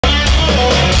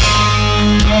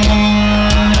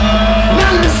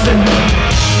Now listen,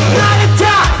 not a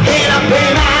time, and I pay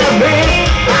my rent.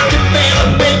 I can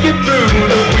barely make it through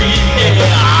the weekend.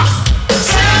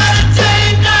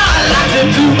 Saturday night, I like to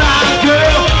do my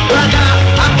girl, but now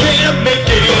I can't make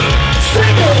it.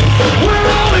 Singing, we're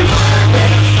always working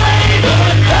the same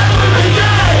every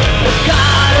day.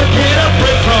 Gotta get a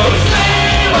break from the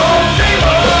same old, same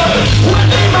old. When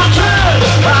it's my turn,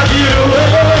 I'll get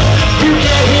away. You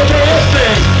can't hear me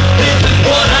sing. This is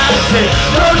what I say.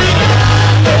 No need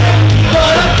nothing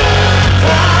but a good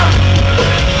time.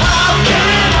 How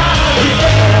can I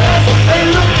resist?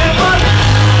 Ain't looking for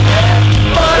nothing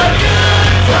but a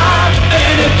good time.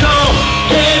 And it don't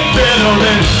get better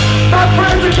than my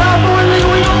friends are cowboy league.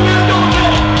 We gon' get it, gon'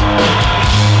 get it.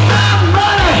 I'm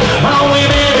running on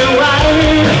women and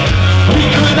wine. We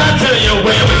could not tell you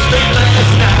where we spent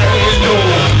last night. No,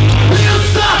 we'll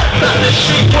start by the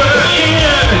shape we're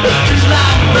in. Just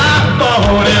like my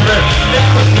phone every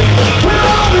now and then. We're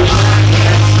always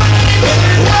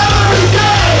every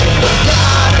day.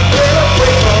 Gotta get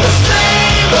away from the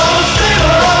same old, same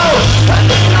old. I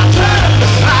think I turn,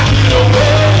 I get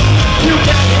away. You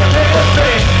can't hear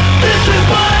everything. This is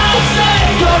what I say.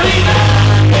 Don't need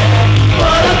nothing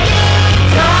but a good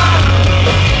time.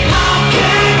 How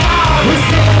can I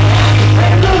resist?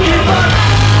 Ain't looking for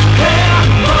nothing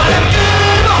but a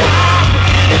good time.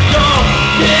 And it don't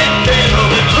get better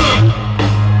than true.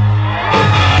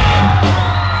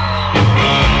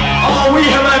 Oh, we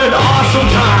have had an awesome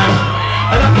time,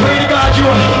 and I pray to God you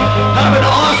have an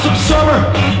awesome summer,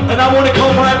 and I want to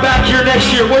come right back here next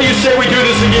year. What do you say we do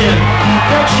this again?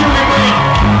 Next year we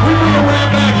bring it right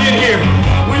back in here.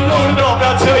 We load it up.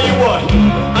 I'll tell you what,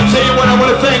 I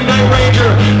want to thank Night Ranger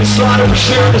and Slaughter for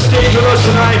sharing the stage with us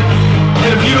tonight.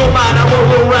 And if you don't mind, I want a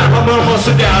little rap. I'm gonna bust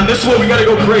it down. This is where we gotta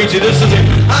go crazy. This is it.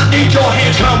 I need your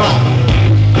hands, come on.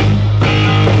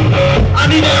 I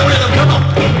need that rhythm, come on.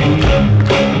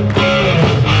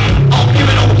 Oh, give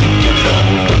it up, give it up.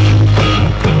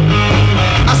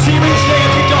 I see me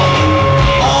dancing, dog.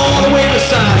 All the way to the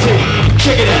sides. Hey,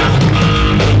 check it out.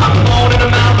 I'm born in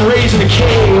the mountain, raised in a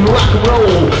cave, rock and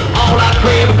roll. All I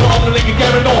crave is all the liquor,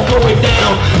 get it all, throw it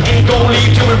down. Ain't gonna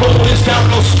leave till we roll this down,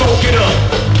 gonna smoke it up.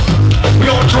 We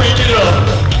gon' drink it up.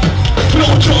 We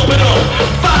gon' jump it up.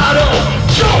 Fire it up.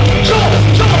 Jump, jump,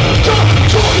 jump, jump,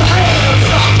 jump your hands.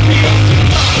 Stop me.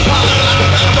 Power like a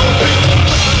man, don't be.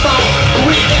 Stop.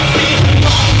 We can see.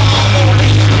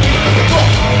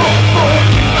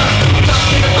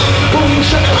 Boom,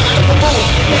 shake it like a boom.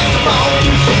 It's about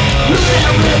you. Look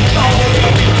at me.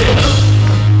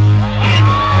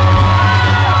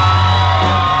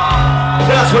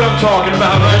 That's what I'm talking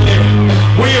about right there.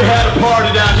 We had a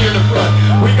party down here in the front.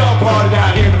 We got a party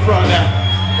down here in the front now.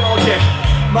 Okay,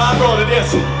 my brother,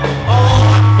 this. Oh,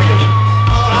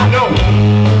 I know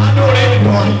they've been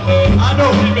partying. I know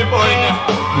he's been partying now.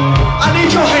 I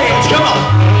need your hands, come on.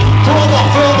 Throw them up,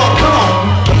 come on.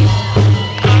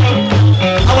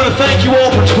 I want to thank you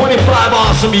all for 25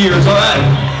 awesome years, all right?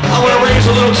 I want to raise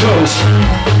a little toast.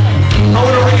 I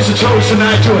want to raise a toast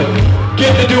tonight to it.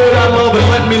 Getting to do what I love and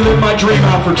letting me live my dream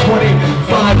out for 25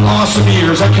 awesome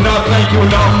years. I cannot thank you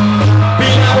enough.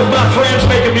 Being out with my friends,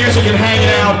 making music and hanging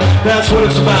out, that's what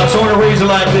it's about. So I want to raise it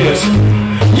like this.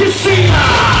 You see,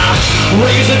 I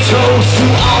raise a toast to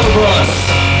all of us.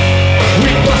 We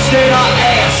busted our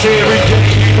ass every day.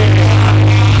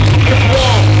 If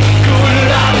one good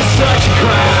life is such a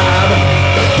crime.